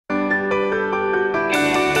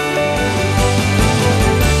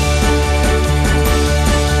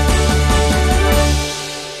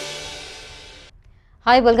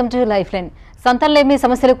Hi welcome to lifeline. సంతానలేమి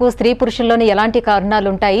సమస్యలకు స్త్రీ పురుషుల్లోని ఎలాంటి కారణాలు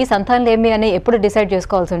ఉంటాయి, సంతానలేమి అని ఎప్పుడు డిసైడ్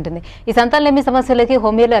చేసుకోవాల్సి ఉంటుంది, ఈ సంతానలేమి సమస్యలకి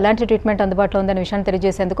హోమియోలో ఎలాంటి ట్రీట్మెంట్ అందుబాటులో ఉందనే విషయాన్ని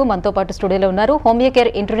తెలియజేసేందుకు మనతో పాటు స్టూడియోలో ఉన్నారు హోమియో కేర్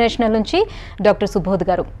ఇంటర్నేషనల్ నుంచి డాక్టర్ సుబోధ్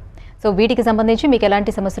గారు. సో వీటికి సంబంధించి మీకు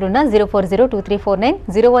ఎలాంటి సమస్యలు ఉన్నా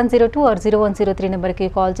 040234901002 ఆర్ 0103 నెంబర్కి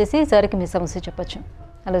కాల్ చేసి సార్కి మీ సమస్య చెప్పొచ్చు.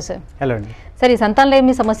 Hello sir. హలో అండి. సార్, ఈ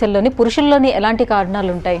సంతానలేమి సమస్యల్లోని పురుషుల్లోని ఎలాంటి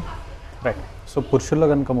కారణాలు ఉంటాయి? రైట్. సో పురుషుల్లో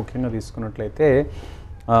కనుక ముఖ్యంగా తీసుకున్నట్లయితే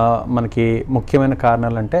మనకి ముఖ్యమైన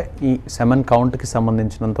కారణాలు అంటే ఈ సెమెన్ కౌంట్కి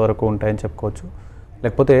సంబంధించినంత వరకు ఉంటాయని చెప్పుకోవచ్చు.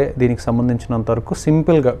 లేకపోతే దీనికి సంబంధించినంత వరకు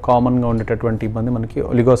సింపుల్గా కామన్గా ఉండేటటువంటి ఇబ్బంది మనకి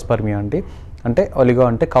ఒలిగోస్పర్మియా అండి. అంటే ఒలిగో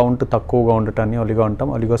అంటే కౌంట్ తక్కువగా ఉండటాన్ని ఒలిగో అంటాం.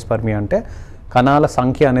 ఒలిగోస్పర్మియా అంటే కణాల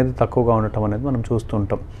సంఖ్య అనేది తక్కువగా ఉండటం అనేది మనం చూస్తూ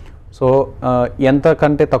ఉంటాం. సో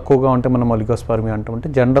ఎంతకంటే తక్కువగా ఉంటే మనం ఒలిగోస్పర్మియా అంటాం అంటే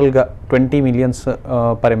జనరల్గా 20 మిలియన్స్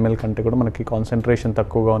పర్ ఎంఎల్ కంటే కూడా మనకి కాన్సన్ట్రేషన్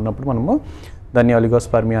తక్కువగా ఉన్నప్పుడు మనము దాన్ని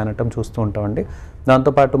ఒలిగోస్పర్మియా అనటం చూస్తూ ఉంటామండి.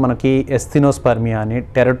 దాంతోపాటు మనకి ఎస్థినోస్పర్మియా అని,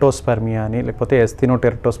 టెరటోస్పర్మియా అని, లేకపోతే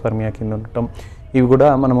ఎస్థినోటెరటోస్పర్మియా కింద ఉండటం, ఇవి కూడా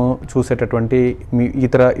మనము చూసేటటువంటి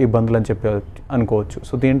ఇతర ఇబ్బందులు అని చెప్పి అనుకోవచ్చు.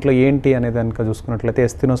 సో దీంట్లో ఏంటి అనేది కనుక చూసుకున్నట్లయితే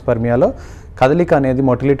ఎస్థినోస్పర్మియాలో కదలిక అనేది,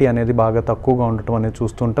 మొటిలిటీ అనేది బాగా తక్కువగా ఉండటం అనేది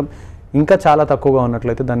చూస్తూ ఉంటాం. ఇంకా చాలా తక్కువగా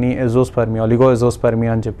ఉన్నట్లయితే దాన్ని ఎజోస్పర్మియా, ఒలిగో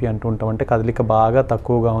ఎజోస్పర్మియా అని చెప్పి అంటూ ఉంటాం. అంటే కదలిక బాగా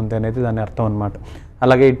తక్కువగా ఉంది అనేది దాని అర్థం అనమాట.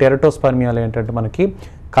 అలాగే ఈ టెరటోస్పర్మియాలో ఏంటంటే మనకి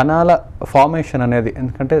కణాల ఫార్మేషన్ అనేది,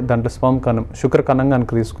 ఎందుకంటే దాంట్లో స్పర్మ్ కణం, శుక్ర కణం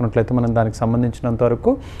కనుక తీసుకున్నట్లయితే మనం దానికి సంబంధించినంత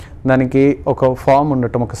వరకు దానికి ఒక ఫామ్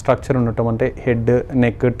ఉండటం, ఒక స్ట్రక్చర్ ఉండటం, అంటే హెడ్,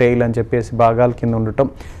 నెక్, టెయిల్ అని చెప్పేసి భాగాల కింద ఉండటం,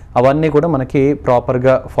 అవన్నీ కూడా మనకి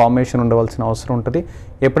ప్రాపర్గా ఫార్మేషన్ ఉండవలసిన అవసరం ఉంటుంది.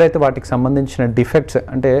 ఎప్పుడైతే వాటికి సంబంధించిన డిఫెక్ట్స్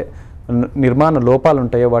అంటే నిర్మాణ లోపాలు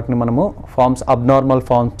ఉంటాయో వాటిని మనము ఫార్మ్స్, అబ్నార్మల్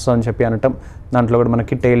ఫార్మ్స్ అని చెప్పి అనటం. దాంట్లో కూడా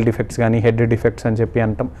మనకి టెయిల్ డిఫెక్ట్స్ కానీ హెడ్ డిఫెక్ట్స్ అని చెప్పి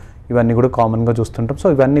అనటం, ఇవన్నీ కూడా కామన్గా చూస్తుంటాం. సో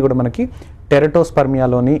ఇవన్నీ కూడా మనకి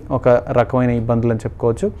టెరటోస్పర్మియాలోని ఒక రకమైన ఇబ్బందులు అని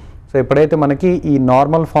చెప్పుకోవచ్చు. సో ఎప్పుడైతే మనకి ఈ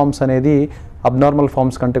నార్మల్ ఫార్మ్స్ అనేది అబ్నార్మల్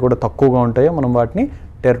ఫార్మ్స్ కంటే కూడా తక్కువగా ఉంటాయో మనం వాటిని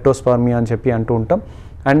టెరటోస్పర్మియా అని చెప్పి అంటూ ఉంటాం.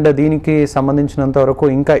 అండ్ దీనికి సంబంధించినంత వరకు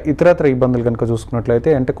ఇంకా ఇతరత్ర ఇబ్బందులు కనుక చూసుకున్నట్లయితే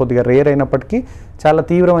అంటే కొద్దిగా రేర్ అయినప్పటికీ చాలా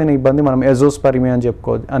తీవ్రమైన ఇబ్బంది మనం ఎజోస్పర్మియా అని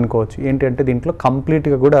అనుకోవచ్చు. ఏంటంటే దీంట్లో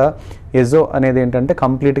కంప్లీట్గా కూడా ఎజో అనేది ఏంటంటే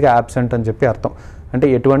కంప్లీట్గా యాబ్సెంట్ అని చెప్పి అర్థం. అంటే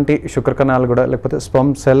ఎటువంటి శుక్రకణాలు కూడా లేకపోతే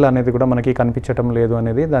స్పర్మ్ సెల్ అనేది కూడా మనకి కనిపించడం లేదు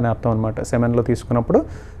అనేది దాని అర్థం అనమాట. సెమెన్లో తీసుకున్నప్పుడు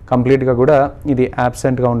కంప్లీట్గా కూడా ఇది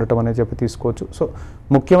యాబ్సెంట్గా ఉండటం అనేది చెప్పి తీసుకోవచ్చు. సో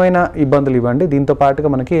ముఖ్యమైన ఇబ్బందులు ఇవ్వండి. దీంతో పాటుగా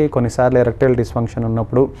మనకి కొన్నిసార్లు ఎరెక్టైల్ డిస్ఫంక్షన్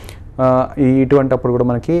ఉన్నప్పుడు ఇటువంటి అప్పుడు కూడా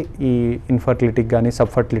మనకి ఈ ఇన్ఫర్టిలిటీకి కానీ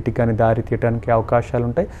సబ్ఫర్టిలిటీకి కానీ దారి తీయడానికి అవకాశాలు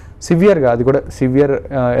ఉంటాయి. సివియర్గా, అది కూడా సివియర్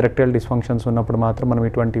ఎరెక్టైల్ డిస్ఫంక్షన్స్ ఉన్నప్పుడు మాత్రం మనం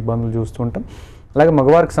ఇటువంటి ఇబ్బందులు చూస్తూ ఉంటాం. అలాగే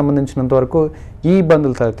మగవారికి సంబంధించినంత వరకు ఈ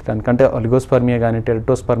ఇబ్బందులు తలెత్తడానికి అంటే ఒలిగోస్పర్మియా కానీ,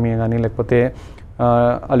 టెరటోస్పర్మియా కానీ, లేకపోతే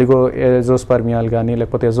ఒలిగో ఎజోస్పర్మియాలు కానీ,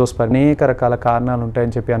 లేకపోతే ఎజోస్పర్మియా, అనేక రకాల కారణాలు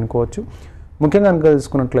ఉంటాయని చెప్పి అనుకోవచ్చు. ముఖ్యంగా కనుక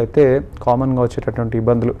తీసుకున్నట్లయితే కామన్గా వచ్చేటటువంటి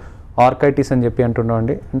ఇబ్బందులు ఆర్కైటిస్ అని చెప్పి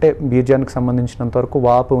అంటున్నామండి. అంటే బీజానికి సంబంధించినంత వరకు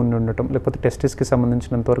వాపు ఉండటం, లేకపోతే టెస్టిస్కి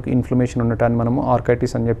సంబంధించినంత వరకు ఇన్ఫ్లమేషన్ ఉండటాన్ని మనము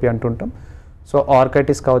ఆర్కైటిస్ అని చెప్పి అంటుంటాం. సో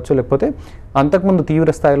ఆర్కైటిస్ కావచ్చు, లేకపోతే అంతకుముందు తీవ్ర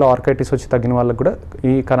స్థాయిలో ఆర్కైటిస్ వచ్చి తగ్గిన వాళ్ళకి కూడా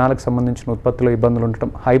ఈ కణాలకు సంబంధించిన ఉత్పత్తిలో ఇబ్బందులు ఉండటం,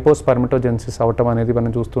 హైపోస్పర్మటోజెన్సిస్ అవటం అనేది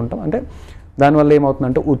మనం చూస్తూ ఉంటాం. అంటే దానివల్ల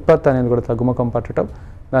ఏమవుతుందంటే ఉత్పత్తి అనేది కూడా తగ్గుముఖం పట్టడం,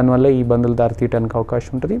 దానివల్ల ఈ ఇబ్బందులు దారితీయడానికి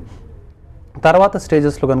అవకాశం ఉంటుంది. తర్వాత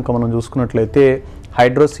స్టేజెస్లో కనుక మనం చూసుకున్నట్లయితే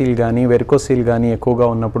హైడ్రోసీల్ కానీ, వెరికోసీల్ కానీ ఎక్కువగా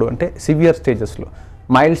ఉన్నప్పుడు, అంటే సివియర్ స్టేజెస్లో,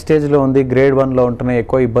 మైల్డ్ స్టేజ్లో ఉంది, గ్రేడ్ 1లో ఉంటున్నాయి,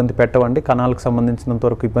 ఎక్కువ ఇబ్బంది పెట్టవండి, కణాలకు సంబంధించినంత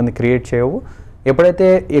వరకు ఇబ్బంది క్రియేట్ చేయవు. ఎప్పుడైతే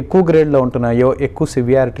ఎక్కువ గ్రేడ్లో ఉంటున్నాయో, ఎక్కువ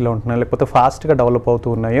సివియారిటీలో ఉంటున్నాయో, లేకపోతే ఫాస్ట్గా డెవలప్ అవుతూ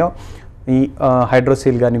ఉన్నాయో ఈ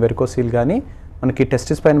హైడ్రోసీల్ కానీ, వెరికోసీల్ కానీ మనకి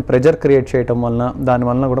టెస్టిస్ పైన ప్రెజర్ క్రియేట్ చేయడం వలన,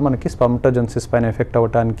 దానివల్ల కూడా మనకి స్పర్మటోజెన్సిస్ పైన ఎఫెక్ట్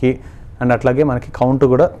అవ్వడానికి, అండ్ అట్లాగే మనకి కౌంట్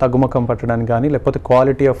కూడా తగ్గుముఖం పట్టడానికి కానీ, లేకపోతే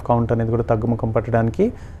క్వాలిటీ ఆఫ్ కౌంట్ అనేది కూడా తగ్గుముఖం పట్టడానికి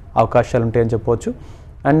అవకాశాలు ఉంటాయని చెప్పవచ్చు.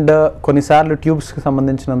 అండ్ కొన్నిసార్లు ట్యూబ్స్కి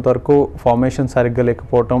సంబంధించినంత వరకు ఫార్మేషన్ సరిగ్గా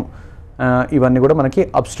లేకపోవటం, ఇవన్నీ కూడా మనకి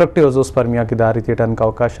అబ్స్ట్రక్టివ్ ఎజోస్పర్మియాకి దారి తీయడానికి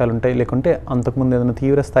అవకాశాలు ఉంటాయి. లేకుంటే అంతకుముందు ఏదైనా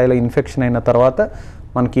తీవ్ర స్థాయిలో ఇన్ఫెక్షన్ అయిన తర్వాత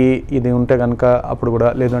మనకి ఇది ఉంటే కనుక అప్పుడు కూడా,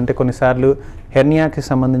 లేదంటే కొన్నిసార్లు హెర్నియాకి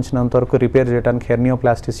సంబంధించినంత వరకు రిపేర్ చేయడానికి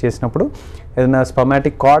హెర్నియోప్లాస్టిస్ చేసినప్పుడు ఏదైనా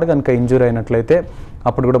స్పమాటిక్ కార్డ్ కనుక ఇంజూరీ అయినట్లయితే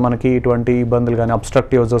అప్పుడు కూడా మనకి ఇటువంటి ఇబ్బందులు కానీ,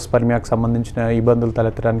 అబ్స్ట్రక్టివ్ ఎజోస్పర్మియాకి సంబంధించిన ఇబ్బందులు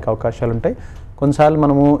తలెత్తడానికి అవకాశాలు ఉంటాయి. కొన్నిసార్లు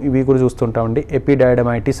మనము ఇవి కూడా చూస్తుంటామండి,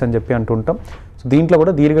 ఎపిడైడమైటిస్ అని చెప్పి అంటుంటాం. సో దీంట్లో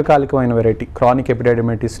కూడా దీర్ఘకాలికమైన వెరైటీ క్రానిక్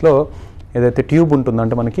ఎపిడైడమైటిస్లో ఏదైతే ట్యూబ్ ఉంటుందో,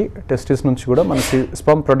 అంటే మనకి టెస్టిస్ నుంచి కూడా మనకి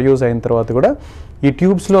స్పర్మ్ ప్రొడ్యూస్ అయిన తర్వాత కూడా ఈ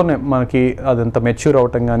ట్యూబ్స్లోనే మనకి అదంతా మెచ్యూర్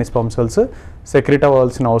అవటం కానీ, స్పర్మ్ సెల్స్ సెక్రెట్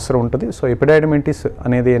అవ్వాల్సిన అవసరం ఉంటుంది. సో ఎపిడైడమైటిస్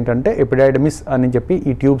అనేది ఏంటంటే ఎపిడైడమిస్ అని చెప్పి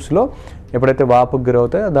ఈ ట్యూబ్స్లో ఎప్పుడైతే వాపుకు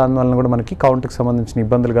గురవుతాయో దానివల్ల కూడా మనకి కౌంట్కి సంబంధించిన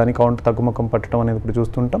ఇబ్బందులు కానీ, కౌంట్ తగ్గుముఖం పట్టడం అనేది ఇప్పుడు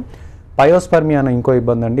చూస్తుంటాం. పయోస్పర్మియా అనే ఇంకో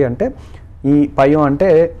ఇబ్బంది అండి. అంటే ఈ పయం అంటే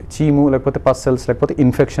చీము లేకపోతే పస్ సెల్స్ లేకపోతే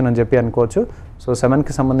ఇన్ఫెక్షన్ అని చెప్పి అనుకోవచ్చు. సో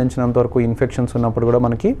సెమెన్కి సంబంధించినంత వరకు ఇన్ఫెక్షన్స్ ఉన్నప్పుడు కూడా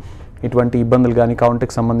మనకి ఇటువంటి ఇబ్బందులు కానీ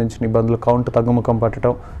కౌంట్కి సంబంధించిన ఇబ్బందులు, కౌంట్ తగ్గుముఖం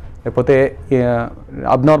పట్టడం, లేకపోతే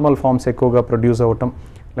అబ్నార్మల్ ఫామ్స్ ఎక్కువగా ప్రొడ్యూస్ అవ్వటం,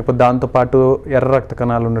 లేకపోతే దాంతోపాటు ఎర్ర రక్త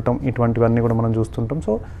కణాలు ఉండటం, ఇటువంటివన్నీ కూడా మనం చూస్తుంటాం.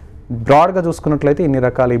 సో బ్రాడ్గా చూసుకున్నట్లయితే ఇన్ని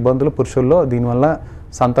రకాల ఇబ్బందులు పురుషుల్లో దీనివల్ల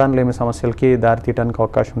సంతానలేమి సమస్యలకి దారితీయడానికి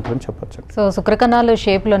అవకాశం ఉంటుందని చెప్పొచ్చు. సో శుక్రకణాలు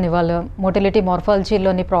షేప్లోని వాళ్ళ మోటిలిటీ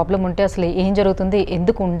మార్ఫాలజీలోని ప్రాబ్లం ఉంటే అసలు ఏం జరుగుతుంది,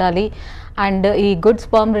 ఎందుకు ఉండాలి, అండ్ ఈ గుడ్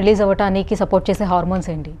స్పర్మ్ రిలీజ్ అవ్వడానికి సపోర్ట్ చేసే హార్మోన్స్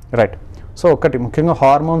ఏంటి? రైట్. సో ఒకటి ముఖ్యంగా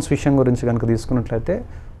హార్మోన్స్ విషయం గురించి కనుక తీసుకున్నట్లయితే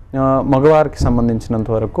మగవారికి సంబంధించినంత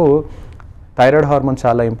వరకు థైరాయిడ్ హార్మోన్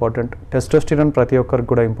చాలా ఇంపార్టెంట్. టెస్టోస్టిరాన్ ప్రతి ఒక్కరికి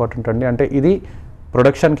కూడా ఇంపార్టెంట్ అండి. అంటే ఇది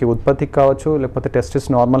ప్రొడక్షన్కి, ఉత్పత్తికి కావచ్చు, లేకపోతే టెస్టిస్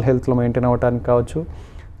నార్మల్ హెల్త్లో మెయింటైన్ అవ్వడానికి కావచ్చు,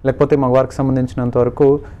 లేకపోతే మగవారికి సంబంధించినంత వరకు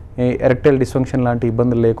ఎరెక్టైల్ డిస్ఫంక్షన్ లాంటి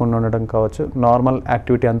ఇబ్బందులు లేకుండా ఉండడం కావచ్చు, నార్మల్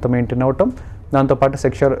యాక్టివిటీ అంతా మెయింటైన్ అవ్వటం, దాంతోపాటు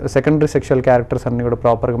సెకండరీ సెక్షువల్ క్యారెక్టర్స్ అన్నీ కూడా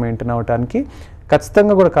ప్రాపర్గా మెయింటైన్ అవ్వడానికి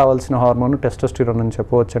ఖచ్చితంగా కూడా కావాల్సిన హార్మోన్ టెస్టోస్టిరాన్ అని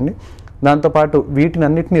చెప్పవచ్చండి. దాంతోపాటు వీటిని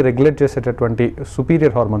అన్నింటినీ రెగ్యులేట్ చేసేటటువంటి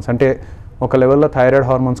సుపీరియర్ హార్మోన్స్, అంటే ఒక లెవెల్లో థైరాయిడ్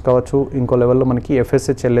హార్మోన్స్ కావచ్చు, ఇంకో లెవెల్లో మనకి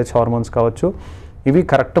ఎఫ్ఎస్హెచ్ ఎల్హెచ్ హార్మోన్స్ కావచ్చు, ఇవి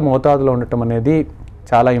కరెక్ట్ మోతాదులో ఉండటం అనేది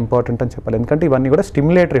చాలా ఇంపార్టెంట్ అని చెప్పాలి. ఎందుకంటే ఇవన్నీ కూడా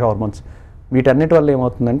స్టిమ్యులేటరీ హార్మోన్స్. వీటన్నిటి వల్ల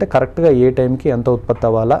ఏమవుతుందంటే కరెక్ట్గా ఏ టైంకి ఎంత ఉత్పత్తి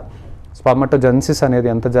అవ్వాలా, స్పర్మటోజెన్సిస్ అనేది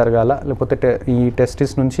ఎంత జరగాల, లేకపోతే ఈ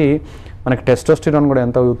టెస్టిస్ నుంచి మనకి టెస్టోస్టిరాన్ కూడా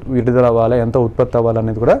ఎంత విడుదల అవ్వాలా, ఎంత ఉత్పత్తి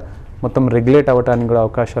అవ్వాలనేది కూడా మొత్తం రెగ్యులేట్ అవ్వడానికి కూడా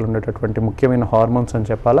అవకాశాలు ఉండేటటువంటి ముఖ్యమైన హార్మోన్స్ అని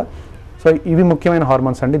చెప్పాలా. సో ఇవి ముఖ్యమైన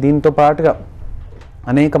హార్మోన్స్ అండి. దీంతో పాటుగా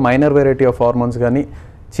అనేక మైనర్ వెరైటీ ఆఫ్ హార్మోన్స్ కానీ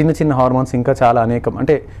చిన్న చిన్న హార్మోన్స్ ఇంకా చాలా అనేకం,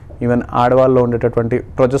 అంటే ఈవెన్ ఆడవాళ్ళలో ఉండేటటువంటి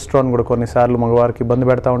ప్రొజెస్ట్రాన్ కూడా కొన్నిసార్లు మగవారికి ఇబ్బంది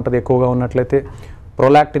పెడతా ఉంటుంది. ఎక్కువగా ఉన్నట్లయితే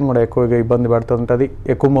ప్రొలాక్టిన్ కూడా ఎక్కువగా ఇబ్బంది పెడుతూ ఉంటుంది.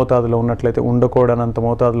 ఎక్కువ మోతాదులో ఉన్నట్లయితే, ఉండకూడనంత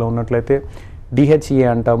మోతాదులో ఉన్నట్లయితే డిహెచ్ఏ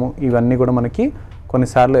అంటాము. ఇవన్నీ కూడా మనకి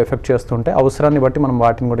కొన్నిసార్లు ఎఫెక్ట్ చేస్తుంటాయి. అవసరాన్ని బట్టి మనం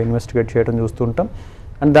వాటిని కూడా ఇన్వెస్టిగేట్ చేయడం చూస్తూ ఉంటాం.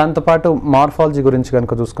 అండ్ దాంతోపాటు మార్ఫాలజీ గురించి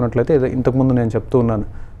కనుక చూసుకున్నట్లయితే ఇంతకుముందు నేను చెప్తూ ఉన్నాను.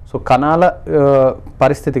 సో కణాల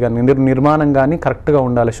పరిస్థితి కానీ నిర్మాణం కానీ కరెక్ట్గా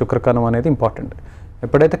ఉండాలి. శుక్రకణం అనేది ఇంపార్టెంట్.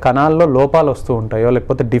 ఎప్పుడైతే కణాల్లో లోపాలు వస్తూ ఉంటాయో,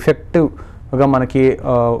 లేకపోతే డిఫెక్టివ్గా మనకి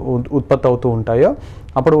ఉత్పత్తి అవుతూ ఉంటాయో,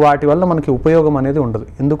 అప్పుడు వాటి వల్ల మనకి ఉపయోగం అనేది ఉండదు.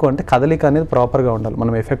 ఎందుకు అంటే కదలిక అనేది ప్రాపర్గా ఉండాలి.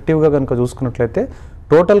 మనం ఎఫెక్టివ్గా కనుక చూసుకున్నట్లయితే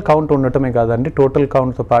టోటల్ కౌంట్ ఉండటమే కాదండి, టోటల్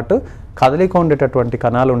కౌంట్తో పాటు కదలిక ఉండేటటువంటి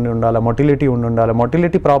కణాలు ఉండాలి, మొటిలిటీ ఉండాలి.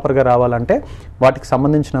 మొటిలిటీ ప్రాపర్గా రావాలంటే వాటికి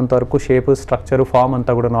సంబంధించినంత వరకు షేప్, స్ట్రక్చర్, ఫామ్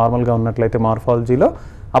అంతా కూడా నార్మల్గా ఉన్నట్లయితే మార్ఫాలజీలో,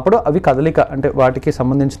 అప్పుడు అవి కదలిక అంటే వాటికి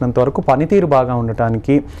సంబంధించినంత వరకు పనితీరు బాగా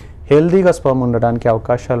ఉండటానికి, హెల్దీగా స్పర్మ్ ఉండడానికి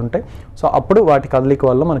అవకాశాలు ఉంటాయి. సో అప్పుడు వాటి కదలిక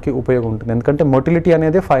వల్ల మనకి ఉపయోగం ఉంటుంది. ఎందుకంటే మొటిలిటీ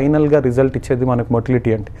అనేది ఫైనల్గా రిజల్ట్ ఇచ్చేది మనకు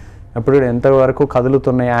మొటిలిటీ అంటే. అప్పుడు ఎంతవరకు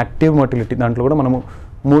కదులుతున్న యాక్టివ్ మొటిలిటీ, దాంట్లో కూడా మనము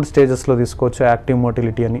 3 స్టేజెస్లో తీసుకోవచ్చు. యాక్టివ్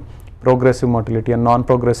మొటిలిటీ అని, ప్రోగ్రెసివ్ మొటిలిటీ అని, నాన్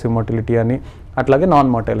ప్రోగ్రెసివ్ మొటిలిటీ అని, అట్లాగే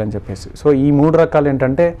నాన్ మోటైల్ అని చెప్పేసి. సో ఈ 3 రకాలు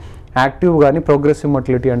ఏంటంటే యాక్టివ్ కానీ ప్రోగ్రెసివ్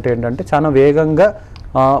మొటిలిటీ అంటే ఏంటంటే చాలా వేగంగా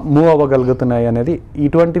మూవ్ అవ్వగలుగుతున్నాయి అనేది.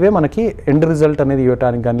 ఇటువంటివే మనకి ఎండ్ రిజల్ట్ అనేది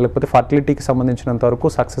ఇవ్వడానికి కానీ, లేకపోతే ఫర్టిలిటీకి సంబంధించినంత వరకు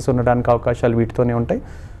సక్సెస్ ఉండడానికి అవకాశాలు వీటితోనే ఉంటాయి.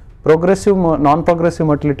 నాన్ ప్రోగ్రెసివ్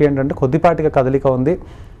మొటిలిటీ ఏంటంటే కొద్దిపాటిగా కదలిక ఉంది,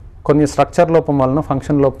 కొన్ని స్ట్రక్చర్ లోపం వలన,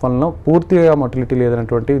 ఫంక్షన్ లోపం వలన పూర్తిగా మొటిలిటీ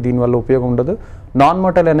లేదనేటువంటి దీనివల్ల ఉపయోగం ఉండదు. నాన్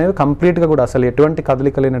మోటైల్ అనేవి కంప్లీట్గా కూడా అసలు ఎటువంటి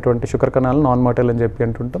కదలిక లేనటువంటి శుక్రకణాలు నాన్ మోటైల్ అని చెప్పి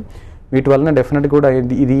అంటుంటాం. వీటి వలన డెఫినెట్గా కూడా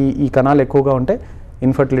ఈ కణాలు ఎక్కువగా ఉంటే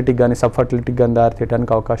ఇన్ఫర్టిలిటీకి కానీ సబ్ఫర్టిలిటీకి కానీ దారి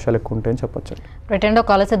తీయడానికి అవకాశాలు ఎక్కువ ఉంటాయని చెప్పొచ్చు. రెండో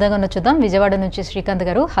కాల్ సిద్ధంగా వచ్చుదాం. విజయవాడ నుంచి శ్రీకాంత్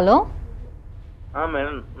గారు. హలో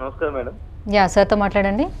మేడం, నమస్కారం మేడం. యా సార్తో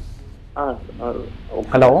మాట్లాడండి.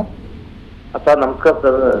 హలో సార్, నమస్కారం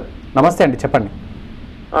సార్. నమస్తే అండి, చెప్పండి.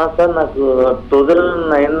 సార్, నాకు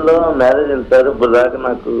 2009లో మ్యారేజ్ అయింది సార్. ఇప్పుడు దాకా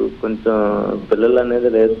నాకు కొంచెం పిల్లలు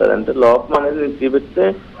అనేది లేదు సార్. అంటే లోపం అనేది నేను చూపిస్తే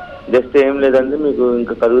జస్ట్ ఏం లేదండి, మీకు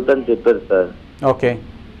ఇంకా కలుగుతాని చెప్పారు సార్. ఓకే,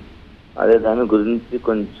 అదే దాని గురించి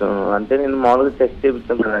కొంచెం, అంటే నేను మామూలుగా చెక్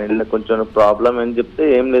చేయించాను, కొంచెం ప్రాబ్లం అని చెప్తే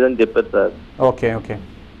ఏం లేదని చెప్పారు సార్. Okay okay.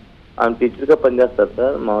 ఆమె టీచర్గా పనిచేస్తారు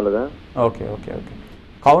సార్ మామూలుగా. Okay okay okay.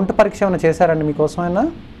 కౌంట్ పరీక్ష ఏమైనా చేశారండి మీకోసమైనా?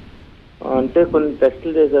 అంటే కొన్ని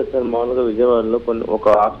టెస్టులు చేశారు సార్ మామూలుగా విజయవాడలో, ఒక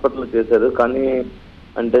హాస్పిటల్ చేశారు. కానీ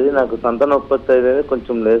అంటే నాకు సంతానోత్పత్తి అనేది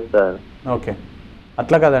కొంచెం లేదు సార్. ఓకే,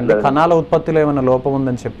 అట్లా కదండి. కణాల ఉత్పత్తిలో ఏమైనా లోపం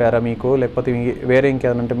ఉందని చెప్పారా మీకు, లేకపోతే వేరే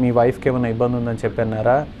ఇంకేమైనా, అంటే మీ వైఫ్కి ఏమైనా ఇబ్బంది ఉందని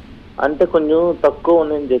చెప్పారా? అంటే కొంచెం తక్కువ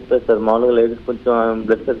ఉన్నాయని చెప్పారు సార్. మామూలుగా లేడీస్ కొంచెం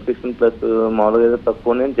బ్లడ్ సర్క్యులేషన్ ప్లస్ మామూలుగా ఏదో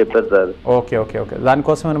తక్కువ ఉన్నాయని చెప్పారు సార్. Okay okay okay.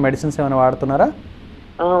 దానికోసం ఏమైనా మెడిసిన్స్ ఏమైనా వాడుతున్నారా?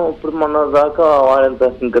 ఇప్పుడు మొన్న దాకా వాడాను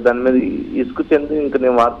సార్. ఇంకా దాని మీద ఇసుకు చెంది ఇంకా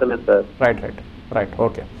నేను వాడతలేదు సార్. రైట్.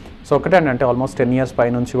 ఓకే. సో ఒకటండి, అంటే ఆల్మోస్ట్ 10 years పై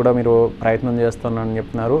నుంచి కూడా మీరు ప్రయత్నం చేస్తున్నారని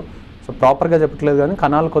చెప్తున్నారు. సో ప్రాపర్గా చెప్పట్లేదు కానీ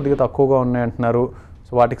కణాలు కొద్దిగా తక్కువగా ఉన్నాయంటున్నారు.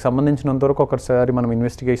 సో వాటికి సంబంధించినంత వరకు ఒకసారి మనం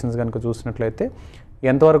ఇన్వెస్టిగేషన్స్ కనుక చూసినట్లయితే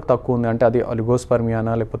ఎంతవరకు తక్కువ ఉంది అంటే అది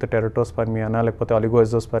ఒలిగోస్పర్మియానా లేకపోతే టెరటోస్పర్మియానా లేకపోతే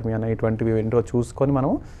ఒలిగోఎజోస్పర్మియానా ఇటువంటివి ఏంటో చూసుకొని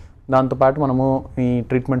మనము దాంతోపాటు మనము ఈ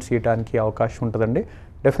ట్రీట్మెంట్స్ చేయడానికి అవకాశం ఉంటుందండి.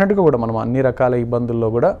 డెఫినెట్గా కూడా మనం అన్ని రకాల ఇబ్బందుల్లో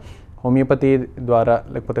కూడా హోమియోపతి ద్వారా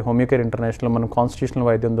లేకపోతే హోమియోకేర్ ఇంటర్నేషనల్ మనం కాన్స్టిట్యూషనల్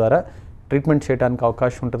వైద్యం ద్వారా ట్రీట్మెంట్ చేయడానికి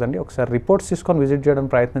అవకాశం ఉంటుందండి. ఒకసారి రిపోర్ట్స్ తీసుకొని విజిట్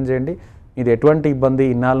చేయడానికి ప్రయత్నం చేయండి. ఇది ఎటువంటి ఇబ్బంది,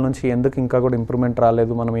 ఇన్నాళ్ళ నుంచి ఎందుకు ఇంకా కూడా ఇంప్రూవ్మెంట్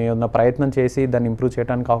రాలేదు, మనం ఏమన్నా ప్రయత్నం చేసి దాన్ని ఇంప్రూవ్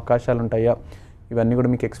చేయడానికి అవకాశాలు ఉంటాయా, ఇవన్నీ కూడా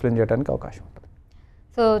మీకు ఎక్స్ప్లెయిన్ చేయడానికి అవకాశం ఉంటుంది.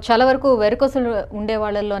 సో చాలా వరకు వెరికోసులు ఉండే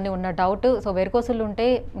వాళ్ళలోనే ఉన్న డౌట్, సో వెరికోసులు ఉంటే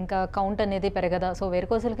ఇంకా కౌంట్ అనేది పెరగదా, సో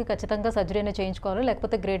వెరికోసులకి ఖచ్చితంగా సర్జరీని చేయించుకోవాలి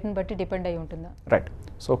లేకపోతే గ్రేడ్ని బట్టి డిపెండ్ అయి ఉంటుందా? రైట్.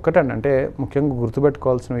 సో ఒక్కటండి, అంటే ముఖ్యంగా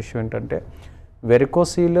గుర్తుపెట్టుకోవాల్సిన విషయం ఏంటంటే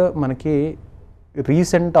వెరికోసీల్ మనకి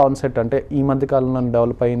రీసెంట్ ఆన్సెట్ అంటే ఈ మధ్య కాలంలో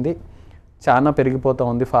డెవలప్ అయింది, చాలా పెరిగిపోతూ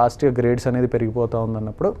ఉంది, ఫాస్ట్గా గ్రేడ్స్ అనేది పెరిగిపోతూ ఉంది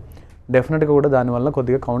అన్నప్పుడు డెఫినెట్గా కూడా దానివల్ల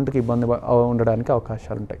కొద్దిగా కౌంట్కి ఇబ్బంది ఉండడానికి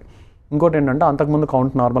అవకాశాలు ఉంటాయి. ఇంకోటి ఏంటంటే అంతకుముందు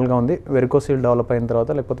కౌంట్ నార్మల్గా ఉంది, వెరికోసీల్ డెవలప్ అయిన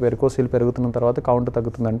తర్వాత లేకపోతే వెరికోసీల్ పెరుగుతున్న తర్వాత కౌంట్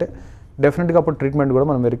తగ్గుతుందంటే డెఫినెట్గా అప్పుడు ట్రీట్మెంట్ కూడా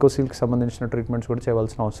మనం వెరికోసీల్కి సంబంధించిన ట్రీట్మెంట్స్ కూడా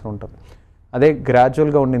చేయవలసిన అవసరం ఉంటుంది. అదే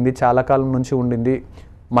గ్రాడ్యువల్గా ఉండింది, చాలా కాలం నుంచి ఉండింది,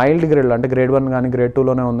 మైల్డ్ గ్రేడ్లో అంటే గ్రేడ్ 1 కానీ గ్రేడ్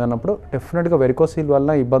 2లోనే ఉంది అన్నప్పుడు డెఫినెట్గా వెరికోసీల్ వల్ల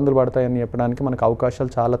ఇబ్బందులు పడతాయని చెప్పడానికి మనకు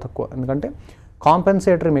అవకాశాలు చాలా తక్కువ. ఎందుకంటే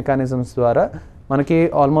కాంపెన్సేటరీ మెకానిజమ్స్ ద్వారా మనకి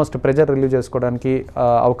ఆల్మోస్ట్ ప్రెజర్ రిలీవ్ చేసుకోవడానికి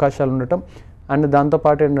అవకాశాలు ఉండటం అండ్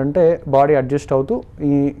దాంతోపాటు ఏంటంటే బాడీ అడ్జస్ట్ అవుతూ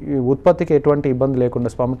ఈ ఉత్పత్తికి ఎటువంటి ఇబ్బంది లేకుండా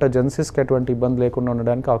స్పర్మటోజెనిసిస్కి ఎటువంటి ఇబ్బంది లేకుండా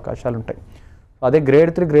ఉండడానికి అవకాశాలు ఉంటాయి. అదే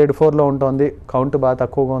గ్రేడ్ 3 గ్రేడ్ 4లో ఉంటుంది, కౌంట్ బాగా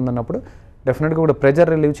తక్కువగా ఉందన్నప్పుడు డెఫినెట్గా కూడా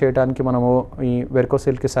ప్రెజర్ రిలీవ్ చేయడానికి మనము ఈ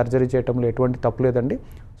వెరికోసీల్కి సర్జరీ చేయడంలో ఎటువంటి తప్పు లేదండి.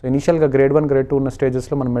 సో ఇనిషియల్గా గ్రేడ్ 1 గ్రేడ్ 2 ఉన్న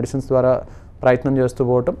స్టేజెస్లో మనం మెడిసిన్స్ ద్వారా ప్రయత్నం చేస్తూ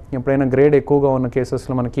పోవటం, ఎప్పుడైనా గ్రేడ్ ఎక్కువగా ఉన్న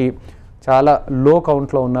కేసెస్లో మనకి చాలా లో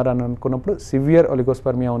కౌంట్లో ఉన్నారని అనుకున్నప్పుడు సివియర్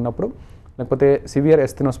ఒలిగోస్పర్మియా ఉన్నప్పుడు లేకపోతే సివియర్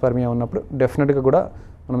ఎస్థెనోస్పర్మియా ఉన్నప్పుడు డెఫినెట్గా కూడా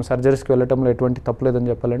మనం సర్జరీస్కి వెళ్ళటంలో ఎటువంటి తప్పు లేదని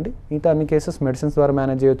చెప్పాలండి. మిగతా అన్ని కేసెస్ మెడిసిన్స్ ద్వారా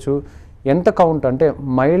మేనేజ్ చేయొచ్చు. ఎంత కౌంట్ అంటే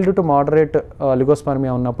మైల్డ్ టు మోడరేట్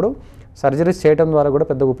ఒలిగోస్పర్మియా ఉన్నప్పుడు సర్జరీస్ చేయడం ద్వారా కూడా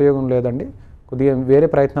పెద్ద ఉపయోగం లేదండి. కొద్దిగా వేరే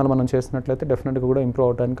ప్రయత్నాలు మనం చేసినట్లయితే డెఫినెట్గా కూడా ఇంప్రూవ్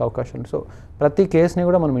అవడానికి అవకాశం ఉంది. సో ప్రతి కేసుని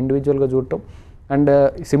కూడా మనం ఇండివిజువల్గా చూడటం అండ్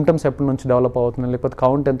సిమ్టమ్స్ ఎప్పటి నుంచి డెవలప్ అవుతుంది, లేకపోతే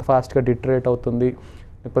కౌంట్ ఎంత ఫాస్ట్గా డిటరేట్ అవుతుంది,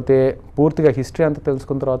 లేకపోతే పూర్తిగా హిస్టరీ అంతా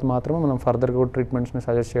తెలుసుకున్న తర్వాత మాత్రమే మనం ఫర్దర్గా కూడా ట్రీట్మెంట్స్ని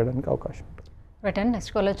సజెస్ట్ చేయడానికి అవకాశం ఉంటుంది. రైట్ అండ్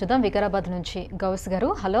నెక్స్ట్ కాల్ చూద్దాం. వికారాబాద్ నుంచి గౌస్ గారు.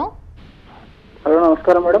 హలో. హలో,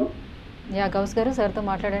 నమస్కారం మేడం. యా గౌస్ గారు, సార్తో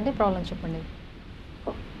మాట్లాడండి, ప్రాబ్లం చెప్పండి.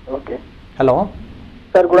 Okay. Hello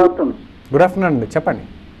sir, good afternoon. Good afternoon అండి, చెప్పండి.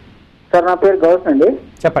 సార్, నా పేరు గౌస్ అండి.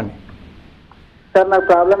 చెప్పండి సార్, నాకు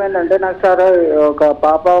ప్రాబ్లం ఏంటంటే నాకు సార్ ఒక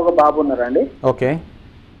పాప ఒక బాబు ఉన్నారండి. ఓకే.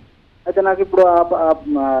 అయితే నాకు ఇప్పుడు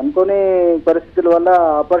అనుకోని పరిస్థితుల వల్ల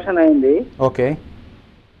ఆపరేషన్ అయింది. ఓకే.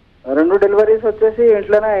 2 డెలివరీస్ వచ్చేసి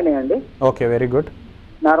ఇంట్లోనే అయినాయండి. Okay, very good.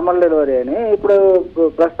 Normal delivery అయినాయి. ఇప్పుడు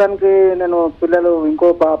ప్రస్తుతానికి నేను పిల్లలు ఇంకో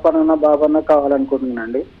పాపనన్నా బాబన్నా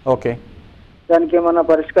కావాలనుకుంటున్నానండి. ఓకే. దానికి ఏమన్నా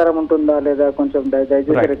పరిష్కారం ఉంటుందా లేదా కొంచెం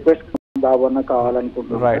దయచేసి request, బాబన్నా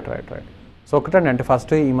కావాలనుకుంటున్నాను. Right right right. So ఒకటండి, అంటే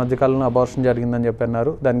ఫస్ట్ ఈ మధ్యకాలంలో అబార్షన్ జరిగిందని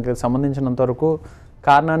చెప్పన్నారు. దానికి సంబంధించినంత వరకు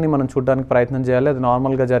కారణాన్ని మనం చూడడానికి ప్రయత్నం చేయాలి. అది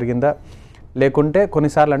నార్మల్గా జరిగిందా, లేకుంటే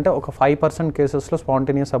కొన్నిసార్లు అంటే ఒక 5% కేసెస్లో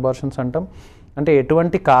స్పాంటేనియస్ అబార్షన్స్ అంటాం. అంటే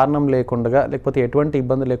ఎటువంటి కారణం లేకుండా లేకపోతే ఎటువంటి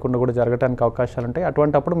ఇబ్బంది లేకుండా కూడా జరగడానికి అవకాశాలు ఉంటాయి.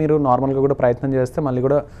 అటువంటప్పుడు మీరు నార్మల్గా కూడా ప్రయత్నం చేస్తే మళ్ళీ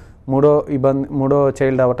కూడా మూడో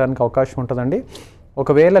చైల్డ్ అవ్వడానికి అవకాశం ఉంటుందండి.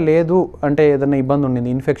 ఒకవేళ లేదు అంటే ఏదైనా ఇబ్బంది ఉండింది,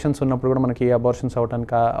 ఇన్ఫెక్షన్స్ ఉన్నప్పుడు కూడా మనకి అబార్షన్స్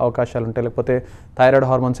అవ్వడానికి అవకాశాలు ఉంటాయి. లేకపోతే థైరాయిడ్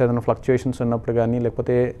హార్మోన్స్ ఏదైనా ఫ్లక్చుయేషన్స్ ఉన్నప్పుడు కానీ,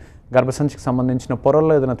 లేకపోతే గర్భసంచికి సంబంధించిన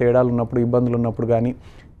పొరల్లో ఏదైనా తేడాలు ఉన్నప్పుడు, ఇబ్బందులు ఉన్నప్పుడు కానీ,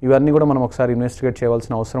 ఇవన్నీ కూడా మనం ఒకసారి ఇన్వెస్టిగేట్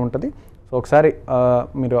చేయవలసిన అవసరం ఉంటుంది. సో ఒకసారి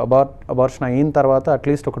మీరు అబార్షన్ అయిన తర్వాత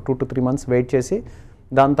అట్లీస్ట్ ఒక 2 to 3 months వెయిట్ చేసి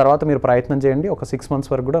దాని తర్వాత మీరు ప్రయత్నం చేయండి. ఒక 6 months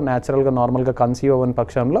వరకు కూడా న్యాచురల్గా నార్మల్గా కన్సీవ్ అవ్వని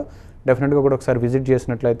పక్షంలో డెఫినెట్గా కూడా ఒకసారి విజిట్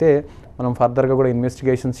చేసినట్లయితే మనం ఫర్దర్గా కూడా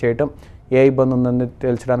ఇన్వెస్టిగేషన్స్ చేయడం, ఏ ఇబ్బంది ఉందని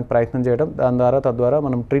తేల్చడానికి ప్రయత్నం చేయడం, తద్వారా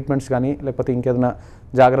మనం ట్రీట్మెంట్స్ కానీ లేకపోతే ఇంకేదైనా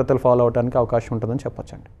జాగ్రత్తలు ఫాలో అవడానికి అవకాశం ఉంటుందని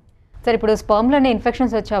చెప్పొచ్చండి. సార్, ఇప్పుడు స్పర్మ్లోనే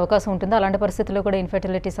ఇన్ఫెక్షన్స్ వచ్చే అవకాశం ఉంటుందా? అలాంటి పరిస్థితుల్లో కూడా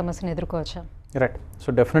ఇన్ఫెర్టిలిటీ సమస్యను ఎదుర్కోవచ్చా? రైట్. సో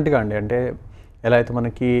డెఫినెట్గా అండి, అంటే ఎలా అయితే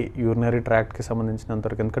మనకి యూరినరీ ట్రాక్ట్కి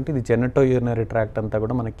సంబంధించినంతవరకు, ఎందుకంటే ఇది జెనటో యూరినరీ ట్రాక్ట్ అంతా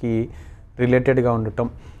కూడా మనకి రిలేటెడ్గా ఉండటం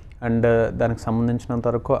అండ్ దానికి సంబంధించినంత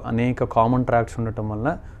వరకు అనేక కామన్ ట్రాక్ట్స్ ఉండటం వల్ల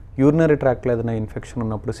యూరినరీ ట్రాక్ట్లో ఏదైనా ఇన్ఫెక్షన్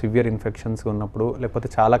ఉన్నప్పుడు, సివియర్ ఇన్ఫెక్షన్స్ ఉన్నప్పుడు, లేకపోతే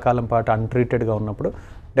చాలా కాలం పాటు అన్ట్రీటెడ్గా ఉన్నప్పుడు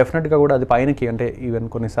డెఫినెట్గా కూడా అది పైనకి, అంటే ఈవెన్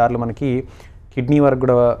కొన్నిసార్లు మనకి కిడ్నీ వరకు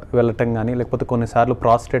కూడా వెళ్ళటం కానీ, లేకపోతే కొన్నిసార్లు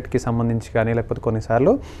ప్రాస్టేట్కి సంబంధించి కానీ, లేకపోతే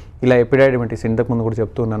కొన్నిసార్లు ఇలా ఎపిడైడమిటిస్ ఇంతకుముందు కూడా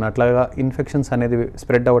చెప్తూ ఉన్నాను, అట్లాగా ఇన్ఫెక్షన్స్ అనేది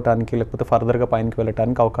స్ప్రెడ్ అవ్వడానికి లేకపోతే ఫర్దర్గా పైనకి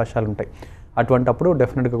వెళ్ళటానికి అవకాశాలు ఉంటాయి. అటువంటప్పుడు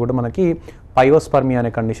డెఫినెట్గా కూడా మనకి పయోస్పర్మియా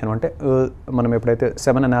అనే కండిషన్, అంటే మనం ఎప్పుడైతే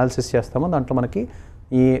సెమెన్ అనాలిసిస్ చేస్తామో దాంట్లో మనకి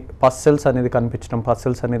ఈ పస్ సెల్స్ అనేది కనిపించడం, పస్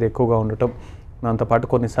సెల్స్ అనేది ఎక్కువగా ఉండటం, దాంతోపాటు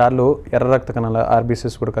కొన్నిసార్లు ఎర్ర రక్త కణాల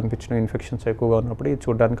ఆర్బీసీస్ కూడా కనిపించడం, ఇన్ఫెక్షన్స్ ఎక్కువగా ఉన్నప్పుడు ఇది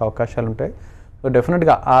చూడడానికి అవకాశాలు ఉంటాయి. సో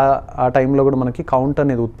డెఫినెట్గా ఆ టైంలో కూడా మనకి కౌంట్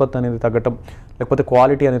అనేది ఉత్పత్తి అనేది తగ్గటం, లేకపోతే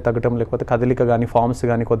క్వాలిటీ అనేది తగ్గటం, లేకపోతే కదలిక కానీ ఫార్మ్స్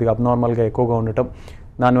కానీ కొద్దిగా అబ్నార్మల్గా ఎక్కువగా ఉండటం,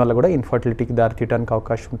 దానివల్ల కూడా ఇన్ఫర్టిలిటీకి దారితీయడానికి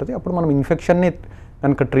అవకాశం ఉంటుంది. అప్పుడు మనం ఇన్ఫెక్షన్ని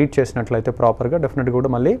కనుక ట్రీట్ చేసినట్లయితే ప్రాపర్గా డెఫినెట్గా కూడా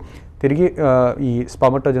మళ్ళీ తిరిగి ఈ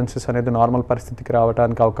స్పర్మటోజెన్సిస్ అనేది నార్మల్ పరిస్థితికి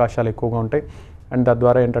రావడానికి అవకాశాలు ఎక్కువగా ఉంటాయి. అండ్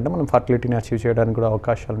తద్వారా ఏంటంటే మనం ఫర్టిలిటీని అచీవ్ చేయడానికి కూడా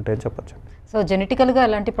అవకాశాలు ఉంటాయని చెప్పొచ్చు. సో జెనెటికల్గా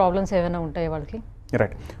ఎలాంటి ప్రాబ్లమ్స్ ఏమైనా ఉంటాయి వాళ్ళకి?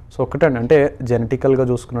 రైట్. సో ఒకటండి, అంటే జెనెటికల్గా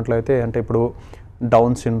చూసుకున్నట్లయితే అంటే ఇప్పుడు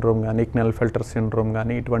డౌన్ సిండ్రోమ్ కానీ క్నెల్ఫెల్టర్ సిండ్రోమ్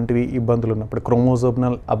కానీ ఇటువంటివి ఇబ్బందులు ఉన్నప్పుడు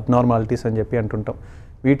క్రోమోజోమల్ అబ్నార్మాలిటీస్ అని చెప్పి అంటుంటాం.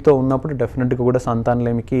 వీటితో ఉన్నప్పుడు డెఫినెట్గా కూడా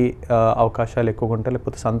సంతానలేమికి అవకాశాలు ఎక్కువగా ఉంటాయి,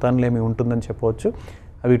 లేకపోతే సంతానలేమి ఉంటుందని చెప్పవచ్చు.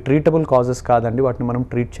 అవి ట్రీటబుల్ కాజెస్ కాదండి, వాటిని మనం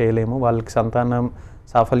ట్రీట్ చేయలేము. వాళ్ళకి సంతానం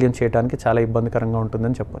సాఫల్యం చేయడానికి చాలా ఇబ్బందికరంగా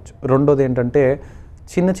ఉంటుందని చెప్పొచ్చు. రెండోది ఏంటంటే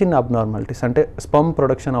చిన్న చిన్న అబ్నార్మాలిటీస్, అంటే స్పర్మ్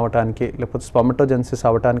ప్రొడక్షన్ అవ్వడానికి లేకపోతే స్పర్మటోజెన్సిస్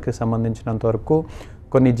అవ్వడానికి సంబంధించినంత వరకు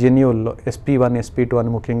కొన్ని జన్యువుల్లో SP1 SP2 అని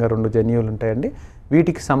ముఖ్యంగా 2 జన్యువులు ఉంటాయండి.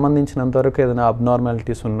 వీటికి సంబంధించినంత వరకు ఏదైనా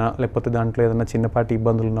అబ్నార్మాలిటీస్ ఉన్నా లేకపోతే దాంట్లో ఏదైనా చిన్నపాటి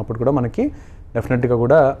ఇబ్బందులు ఉన్నప్పుడు కూడా మనకి డెఫినెట్గా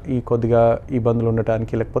కూడా ఈ కొద్దిగా ఇబ్బందులు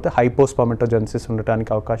ఉండటానికి లేకపోతే హైపోస్పర్మటోజెన్సిస్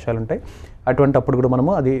ఉండటానికి అవకాశాలు ఉంటాయి. అటువంటి అప్పుడు కూడా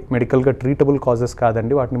మనము అది మెడికల్గా ట్రీటబుల్ కాజెస్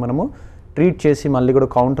కాదండి, వాటిని మనము ట్రీట్ చేసి మళ్ళీ కూడా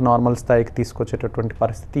కౌంట్ నార్మల్ స్థాయికి తీసుకొచ్చేటటువంటి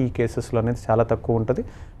పరిస్థితి ఈ కేసెస్లో అనేది చాలా తక్కువ ఉంటుంది.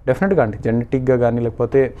 డెఫినెట్గా అంటే జెనెటిక్గా కానీ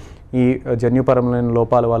లేకపోతే ఈ జన్యుపరమైన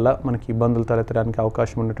లోపాల వల్ల మనకి ఇబ్బందులు తలెత్తడానికి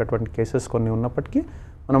అవకాశం ఉండేటటువంటి కేసెస్ కొన్ని ఉన్నప్పటికీ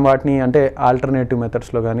మనం వాటిని అంటే ఆల్టర్నేటివ్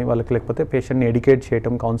మెథడ్స్లో కానీ వాళ్ళకి లేకపోతే పేషెంట్ని ఎడ్యుకేట్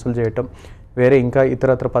చేయటం, కౌన్సిల్ చేయటం, వేరే ఇంకా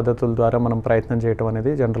ఇతరత్ర పద్ధతుల ద్వారా మనం ప్రయత్నం చేయటం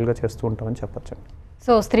అనేది జనరల్గా చేస్తూ ఉంటామని చెప్పచ్చు.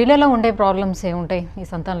 సో స్త్రీలలో ఉండే ప్రాబ్లమ్స్ ఏముంటాయి ఈ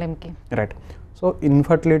సంతానలేమికి? రైట్. సో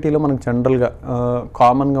ఇన్ఫర్టిలిటీలో మనకు జనరల్గా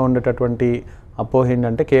కామన్గా ఉండేటటువంటి అపోహ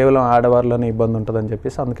ఏంటంటే కేవలం ఆడవారిలోనే ఇబ్బంది ఉంటుందని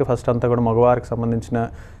చెప్పేసి, అందుకే ఫస్ట్ అంతా కూడా మగవారికి సంబంధించిన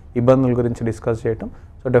ఇబ్బందుల గురించి డిస్కస్ చేయటం.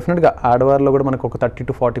 సో డెఫినెట్గా ఆడవారిలో కూడా మనకు ఒక 30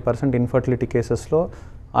 to 40% ఇన్ఫర్టిలిటీ కేసెస్లో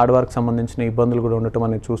ఆడవారికి సంబంధించిన ఇబ్బందులు కూడా ఉండటం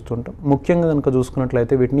అనేది చూస్తుంటాం. ముఖ్యంగా కనుక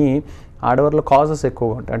చూసుకున్నట్లయితే వీటిని ఆడవారిలో కాజెస్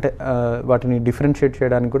ఎక్కువగా ఉంటాయి, అంటే వాటిని డిఫరెన్షియేట్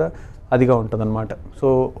చేయడానికి కూడా అదిగా ఉంటుంది అనమాట. సో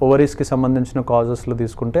ఓవరీస్కి సంబంధించిన కాజెస్లో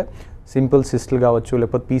తీసుకుంటే సింపుల్ సిస్ట్లు కావచ్చు,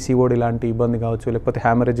 లేకపోతే PCOD లాంటి ఇబ్బంది కావచ్చు, లేకపోతే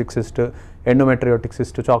haemorrhagic cyst, endometriotic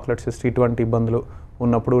cyst, chocolate cyst, ఇటువంటి ఇబ్బందులు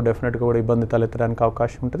ఉన్నప్పుడు డెఫినెట్గా కూడా ఇబ్బంది తలెత్తడానికి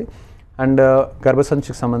అవకాశం ఉంటుంది. అండ్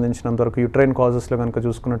గర్భసంచికి సంబంధించినంతవరకు యుట్రైన్ కాజెస్లో కనుక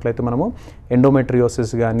చూసుకున్నట్లయితే మనము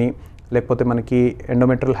ఎండోమెట్రియోసిస్ కానీ లేకపోతే మనకి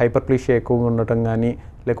ఎండోమెట్రియల్ హైపర్ప్లీషియా ఎక్కువగా ఉండటం కానీ,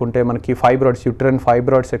 లేకుంటే మనకి ఫైబ్రాయిడ్స్, యుట్రైన్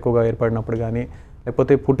ఫైబ్రాయిడ్స్ ఎక్కువగా ఏర్పడినప్పుడు కానీ,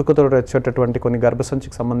 లేకపోతే పుట్టుకతో వచ్చేటటువంటి కొన్ని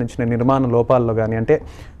గర్భసంచికి సంబంధించిన నిర్మాణ లోపాల్లో కానీ, అంటే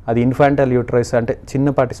అది ఇన్ఫాంటైల్ యూట్రస్ అంటే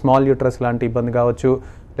చిన్నపాటి స్మాల్ యూట్రస్ లాంటి ఇబ్బంది కావచ్చు,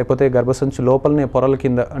 లేకపోతే గర్భసంచి లోపలనే పొరల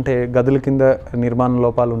కింద అంటే గదుల కింద నిర్మాణ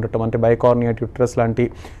లోపాలు ఉండటం, అంటే బైకార్నియేట్ యూట్రస్ లాంటి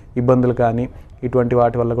ఇబ్బందులు కానీ, ఇటువంటి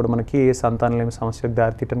వాటి వల్ల కూడా మనకి సంతానలేమి సమస్యకు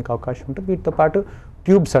దారితీయడానికి అవకాశం ఉంటుంది. వీటితో పాటు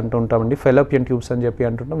ట్యూబ్స్ అంటూ ఉంటామండి, ఫెలోపియన్ ట్యూబ్స్ అని చెప్పి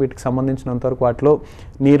అంటుంటాం. వీటికి సంబంధించినంతవరకు వాటిలో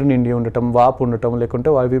నీరు నిండి ఉండటం, వాపు ఉండటం, లేకుంటే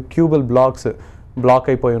అవి ట్యూబల్ బ్లాక్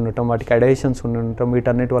అయిపోయి ఉండటం, వాటికి అడేషన్స్ ఉండటం,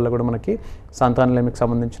 వీటన్నిటి వల్ల కూడా మనకి సంతానలేమికి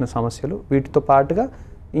సంబంధించిన సమస్యలు. వీటితో పాటుగా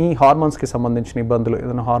ఈ హార్మోన్స్కి సంబంధించిన ఇబ్బందులు,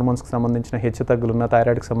 ఏదైనా హార్మోన్స్కి సంబంధించిన హెచ్చుతగ్గులున్నా,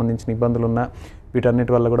 థైరాయిడ్కి సంబంధించిన ఇబ్బందులున్నా,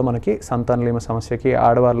 వీటన్నిటి వల్ల కూడా మనకి సంతానలేమి సమస్యకి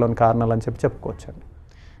ఆడవారిలోని కారణాలు అని చెప్పుకోవచ్చు అండి.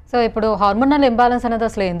 సో ఇప్పుడు హార్మోనల్ ఇంబ్యాలెన్స్ అనేది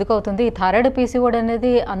అసలు ఎందుకు అవుతుంది? ఈ థైరాయిడ్, PCOD అనేది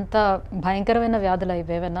అంత భయంకరమైన వ్యాధులు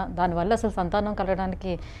ఇవేమైనా, దానివల్ల అసలు సంతానం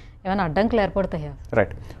కలగడానికి ఏమైనా అడ్డంకులు ఏర్పడతాయా?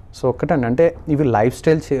 రైట్. సో ఒకటండి, అంటే ఇవి లైఫ్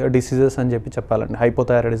స్టైల్ డిసీజెస్ అని చెప్పాలండి.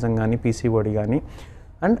 హైపోథైరాయిడిజం కానీ, PCOD కానీ,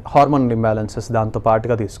 అండ్ హార్మోనల్ ఇంబ్యాలెన్సెస్ దాంతో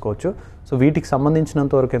పాటుగా తీసుకోవచ్చు. సో వీటికి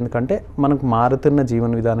సంబంధించినంత వరకు ఎందుకంటే మనకు మారుతున్న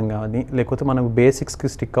జీవన విధానం కానీ, లేకపోతే మనకు బేసిక్స్కి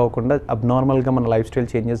స్టిక్ అవ్వకుండా అబ్నార్మల్గా మన లైఫ్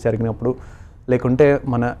స్టైల్ చేంజెస్ జరిగినప్పుడు, లేకుంటే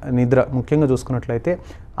మన నిద్ర ముఖ్యంగా చూసుకున్నట్లయితే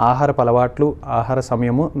ఆహారపు అలవాట్లు, ఆహార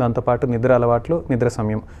సమయము, దాంతోపాటు నిద్ర అలవాట్లు, నిద్ర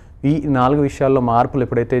సమయం, ఈ 4 విషయాల్లో మార్పులు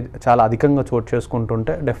ఎప్పుడైతే చాలా అధికంగా చోటు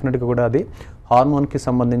చేసుకుంటుంటే డెఫినెట్గా కూడా అది హార్మోన్కి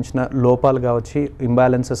సంబంధించిన లోపాలు కావచ్చు,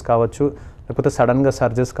 ఇంబ్యాలెన్సెస్ కావచ్చు, లేకపోతే సడన్గా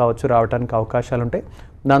సర్జెస్ కావచ్చు రావడానికి అవకాశాలు ఉంటాయి.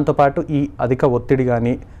 దాంతోపాటు ఈ అధిక ఒత్తిడి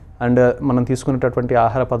కానీ అండ్ మనం తీసుకునేటటువంటి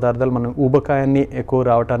ఆహార పదార్థాలు మనం ఊబకాయాన్ని ఎక్కువ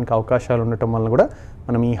రావడానికి అవకాశాలు ఉండటం వల్ల కూడా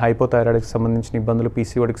మనం ఈ హైపోథైరాయిడ్కి సంబంధించిన ఇబ్బందులు,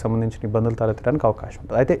 PCODకి సంబంధించిన ఇబ్బందులు తలెత్తడానికి అవకాశం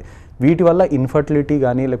ఉంటుంది. అయితే వీటి వల్ల ఇన్ఫర్టిలిటీ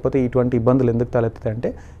కానీ లేకపోతే ఇటువంటి ఇబ్బందులు ఎందుకు తలెత్తుతాయి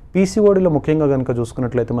అంటే PCODలో ముఖ్యంగా కనుక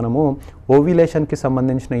చూసుకున్నట్లయితే మనము ఓవ్యులేషన్కి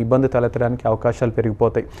సంబంధించిన ఇబ్బంది తలెత్తడానికి అవకాశాలు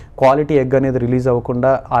పెరిగిపోతాయి. క్వాలిటీ ఎగ్ అనేది రిలీజ్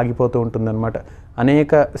అవ్వకుండా ఆగిపోతూ ఉంటుందన్నమాట.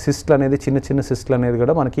 అనేక సిస్ట్లు అనేది చిన్న సిస్ట్లు అనేది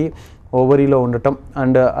కూడా మనకి ఓవరీలో ఉండటం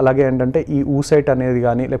అండ్ అలాగే ఏంటంటే ఈ ఊసైట్ అనేది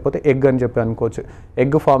కానీ లేకపోతే ఎగ్ అని చెప్పి అనుకోవచ్చు,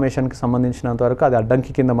 ఎగ్ ఫార్మేషన్కి సంబంధించినంత వరకు అది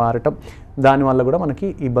అడ్డంకి కింద మారటం, దానివల్ల కూడా మనకి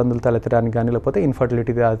ఇబ్బందులు తలెత్తడానికి కానీ లేకపోతే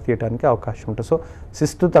ఇన్ఫర్టిలిటీ తీయడానికి అవకాశం ఉంటుంది. సో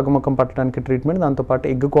సిస్ట్ తగ్గుముఖం పట్టడానికి ట్రీట్మెంట్, దాంతోపాటు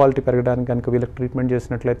ఎగ్ క్వాలిటీ పెరగడానికి కనుక వీళ్ళకి ట్రీట్మెంట్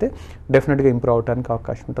చేసినట్లయితే డెఫినెట్గా ఇంప్రూవ్ అవడానికి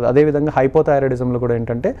అవకాశం ఉంటుంది. అదేవిధంగా హైపోథైరాయిడిజంలో కూడా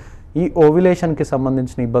ఏంటంటే ఈ ఓవ్యులేషన్కి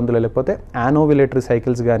సంబంధించిన ఇబ్బందులు లేకపోతే యానోవ్యులేటరీ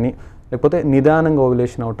సైకిల్స్ కానీ లేకపోతే నిదానంగా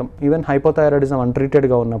ఓవ్యులేషన్ అవటం, ఈవెన్ హైపోథైరాయిడిజం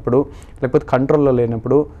అన్ట్రీటెడ్గా ఉన్నప్పుడు లేకపోతే కంట్రోల్లో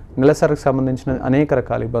లేనప్పుడు నెలసరికి సంబంధించిన అనేక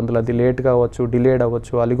రకాల ఇబ్బందులు, అది లేట్గా అవ్వచ్చు, డిలేడ్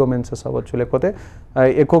అవ్వచ్చు, అలిగోమెన్సెస్ అవ్వచ్చు, లేకపోతే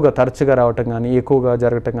ఎక్కువగా తరచుగా రావటం కానీ ఎక్కువగా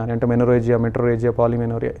జరగటం కానీ, అంటే మెనోరేజియా, మెట్రోరేజియా,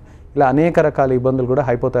 పాలిమెనోరియా, ఇలా అనేక రకాల ఇబ్బందులు కూడా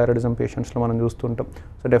హైపోథైరాయిడిజం పేషెంట్స్లో మనం చూస్తుంటాం.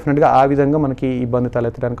 సో డెఫినెట్గా ఆ విధంగా మనకి ఇబ్బంది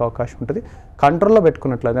తలెత్తడానికి అవకాశం ఉంటుంది. కంట్రోల్లో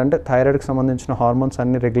పెట్టుకున్నట్లయితే, అంటే థైరాయిడ్కి సంబంధించిన హార్మోన్స్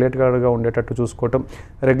అన్ని రెగ్యులేటర్గా ఉండేటట్టు చూసుకోవటం,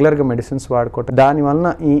 రెగ్యులర్గా మెడిసిన్స్ వాడుకోవటం,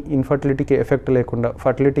 దానివలన ఈ ఇన్ఫర్టిలిటీకి ఎఫెక్ట్ లేకుండా,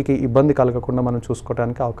 ఫర్టిలిటీకి ఇబ్బంది కలగకుండా మనం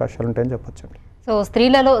చూసుకోవడానికి అవకాశాలు ఉంటాయని చెప్పొచ్చండి. సో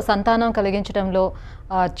స్త్రీలలో సంతానం కలిగించడంలో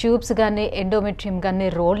ట్యూబ్స్ కానీ ఎండోమెట్రియం కానీ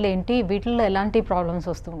రోల్ ఏంటి, వీటిల్లో ఎలాంటి ప్రాబ్లమ్స్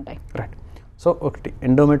వస్తూ ఉంటాయి? రైట్. సో ఒకటి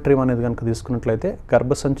ఎండోమెట్రియం అనేది కనుక తీసుకున్నట్లయితే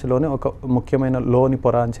గర్భసంచిలోనే ఒక ముఖ్యమైన లోని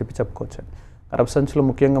పొర అని చెప్పుకోవచ్చు. గర్భసంచిలో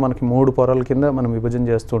ముఖ్యంగా మనకి 3 పొరల కింద మనం విభజన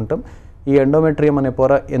చేస్తూ ఉంటాం. ఈ ఎండోమెట్రియం అనే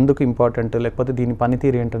పొర ఎందుకు ఇంపార్టెంట్, లేకపోతే దీని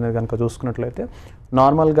పనితీరు ఏంటనేది కనుక చూసుకున్నట్లయితే,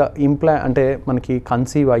 నార్మల్గా అంటే మనకి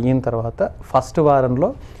కన్సీవ్ అయిన తర్వాత ఫస్ట్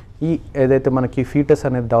వారంలో ఈ ఏదైతే మనకి ఫీటస్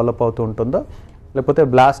అనేది డెవలప్ అవుతూ ఉంటుందో, లేకపోతే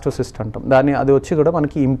బ్లాస్టోసిస్ట్ అంటాం దాన్ని, అది వచ్చి కూడా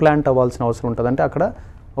మనకి ఇంప్లాంట్ అవ్వాల్సిన అవసరం ఉంటుంది. అంటే అక్కడ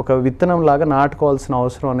ఒక విత్తనం లాగా నాటుకోవాల్సిన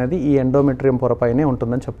అవసరం అనేది ఈ ఎండోమెట్రియం పొర పైనే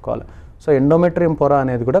ఉంటుందని చెప్పుకోవాలి. సో ఎండోమెట్రియం పొర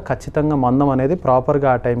అనేది కూడా ఖచ్చితంగా మందం అనేది ప్రాపర్గా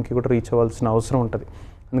ఆ టైంకి కూడా రీచ్ అవ్వాల్సిన అవసరం ఉంటుంది.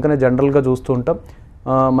 అందుకనే జనరల్గా చూస్తూ ఉంటాం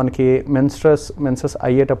మనకి మెన్సెస్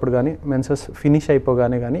అయ్యేటప్పుడు కానీ మెన్సెస్ ఫినిష్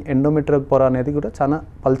అయిపోగానే కానీ ఎండోమెట్రియల్ పొర అనేది కూడా చాలా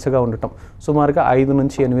పల్చగా ఉండటం, సుమారుగా 5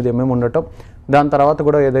 నుంచి 8 mm ఉండటం. దాని తర్వాత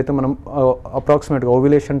కూడా ఏదైతే మనం అప్రాక్సిమేట్గా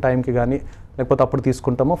ఓవ్యులేషన్ టైంకి కానీ లేకపోతే అప్పుడు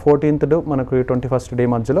తీసుకుంటామో 14th డే మనకు 21st డే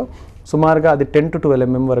మధ్యలో సుమారుగా అది 10 to 12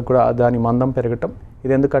 mm వరకు కూడా దాని మందం పెరగటం.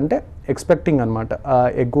 ఇది ఎందుకంటే ఎక్స్పెక్టింగ్ అనమాట, ఆ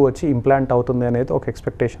ఎగ్గు వచ్చి ఇంప్లాంట్ అవుతుంది అనేది ఒక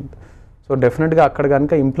ఎక్స్పెక్టేషన్. సో డెఫినెట్గా అక్కడ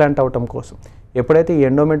కనుక ఇంప్లాంట్ అవటం కోసం ఎప్పుడైతే ఈ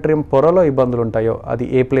ఎండోమెట్రియం పొరలో ఇబ్బందులు ఉంటాయో, అది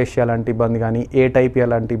ఏప్లేషియా లాంటి ఇబ్బంది కానీ, ఏ టైపియా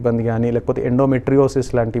లాంటి ఇబ్బంది కానీ, లేకపోతే ఎండోమెట్రియోసిస్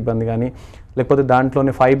లాంటి ఇబ్బంది కానీ, లేకపోతే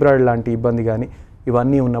దాంట్లోనే ఫైబ్రాయిడ్ లాంటి ఇబ్బంది కానీ,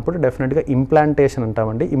 ఇవన్నీ ఉన్నప్పుడు డెఫినెట్గా ఇంప్లాంటేషన్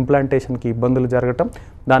అంటామండి. ఇంప్లాంటేషన్కి ఇబ్బందులు జరగటం,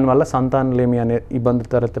 దానివల్ల సంతానలేమి అనే ఇబ్బంది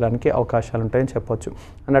తలెత్తడానికి అవకాశాలు ఉంటాయని చెప్పొచ్చు.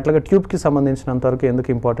 అండ్ అట్లాగే ట్యూబ్కి సంబంధించినంతవరకు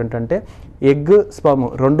ఎందుకు ఇంపార్టెంట్ అంటే, ఎగ్ స్పర్మ్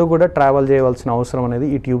 2 కూడా ట్రావెల్ చేయవలసిన అవసరం అనేది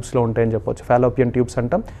ఈ ట్యూబ్స్లో ఉంటాయని చెప్పొచ్చు. ఫాలోపియన్ ట్యూబ్స్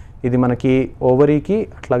అంటాం. ఇది మనకి ఓవరీకి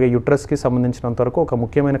అట్లాగే యుట్రస్కి సంబంధించినంతవరకు ఒక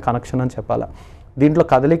ముఖ్యమైన కనెక్షన్ అని చెప్పాలి. దీంట్లో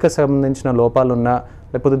కదలిక సంబంధించిన లోపాలు ఉన్నా,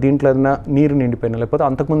 లేకపోతే దీంట్లో ఏదైనా నీరు నిండిపోయినా, లేకపోతే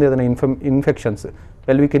అంతకుముందు ఏదైనా ఇన్ఫెక్షన్స్,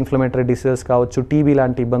 పెల్విక్ ఇన్ఫ్లమేటరీ డిసీజెస్ కావచ్చు, టీబీ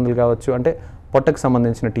లాంటి ఇబ్బందులు కావచ్చు, అంటే పొట్టకు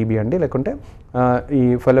సంబంధించిన టీబీ అండి, లేకుంటే ఈ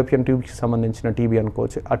ఫెలోపియన్ ట్యూబ్కి సంబంధించిన టీబీ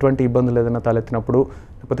అనుకోవచ్చు. అటువంటి ఇబ్బందులు ఏదైనా తలెత్తినప్పుడు,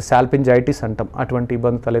 లేకపోతే సాల్పింజైటిస్ అంటాం, అటువంటి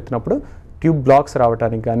ఇబ్బంది తలెత్తినప్పుడు ట్యూబ్ బ్లాక్స్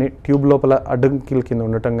రావడానికి కానీ, ట్యూబ్ లోపల అడ్డంకిల కింద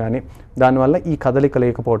ఉండటం కానీ, దానివల్ల ఈ కదలిక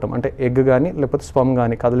లేకపోవటం, అంటే ఎగ్ కానీ లేకపోతే స్పర్మ్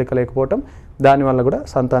కానీ కదలిక లేకపోవటం, దానివల్ల కూడా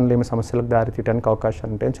సంతానలేమి సమస్యలకు దారితీయడానికి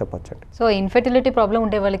అవకాశాలు ఉంటాయని చెప్పొచ్చండి. సో ఇన్ఫెర్టిలిటీ ప్రాబ్లం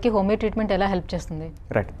ఉండే వాళ్ళకి హోమియో ట్రీట్మెంట్ ఎలా హెల్ప్ చేస్తుంది?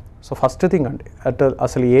 రైట్. సో ఫస్ట్ థింగ్ అండి,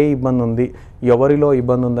 అసలు ఏ ఇబ్బంది ఉంది, ఎవరిలో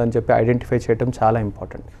ఇబ్బంది ఉందని చెప్పి ఐడెంటిఫై చేయడం చాలా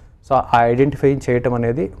ఇంపార్టెంట్. సో ఆ ఐడెంటిఫై చేయటం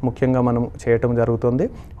అనేది ముఖ్యంగా మనం చేయటం జరుగుతుంది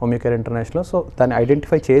హోమియో కేర్ ఇంటర్నేషనల్. సో దాన్ని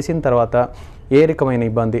ఐడెంటిఫై చేసిన తర్వాత ఏ రకమైన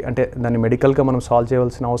ఇబ్బంది, అంటే దాన్ని మెడికల్గా మనం సాల్వ్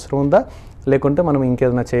చేయవలసిన అవసరం ఉందా, లేకుంటే మనం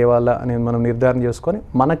ఇంకేదైనా చేయాలా అనేది మనం నిర్ధారణ చేసుకొని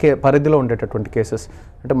మనకి పరిధిలో ఉండేటటువంటి కేసెస్,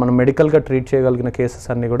 అంటే మనం మెడికల్గా ట్రీట్ చేయగలిగిన కేసెస్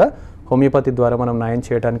అన్నీ కూడా హోమియోపతి ద్వారా మనం నయం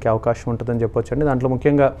చేయడానికి అవకాశం ఉంటుందని చెప్పొచ్చు అండి. దాంట్లో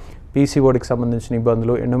ముఖ్యంగా పీసీఓడికి సంబంధించిన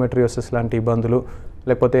ఇబ్బందులు, ఎండోమెట్రియోసిస్ లాంటి ఇబ్బందులు,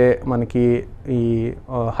 లేకపోతే మనకి ఈ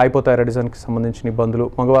హైపోథైరాయిడిజంకి సంబంధించిన ఇబ్బందులు,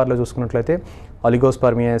 మగవారిలో చూసుకున్నట్లయితే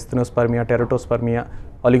అలిగోస్పర్మియా, ఎస్థెనోస్పర్మియా, టెరటోస్పర్మియా,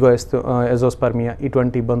 ఎజోస్పర్మియా,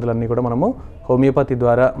 ఇటువంటి ఇబ్బందులన్నీ కూడా మనము హోమియోపతి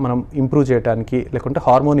ద్వారా మనం ఇంప్రూవ్ చేయడానికి, లేకుంటే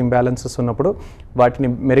హార్మోన్ ఇంబ్యాలెన్సెస్ ఉన్నప్పుడు వాటిని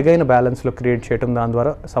మెరుగైన బ్యాలెన్స్లో క్రియేట్ చేయడం, దాని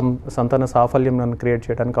ద్వారా సంతాన సాఫల్యం క్రియేట్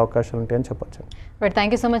చేయడానికి అవకాశాలు ఉంటాయని చెప్పొచ్చు. But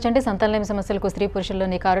thank you so much అండి. సంతానలేమి సమస్యలకు స్త్రీ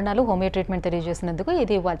పురుషుల్లోని కారణాలు, హోమియో ట్రీట్మెంట్ తెలియజేసినందుకు.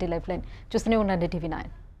 ఇది వాటి లైఫ్ లైన్. చూస్తూనే ఉండండి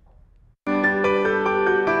TV9.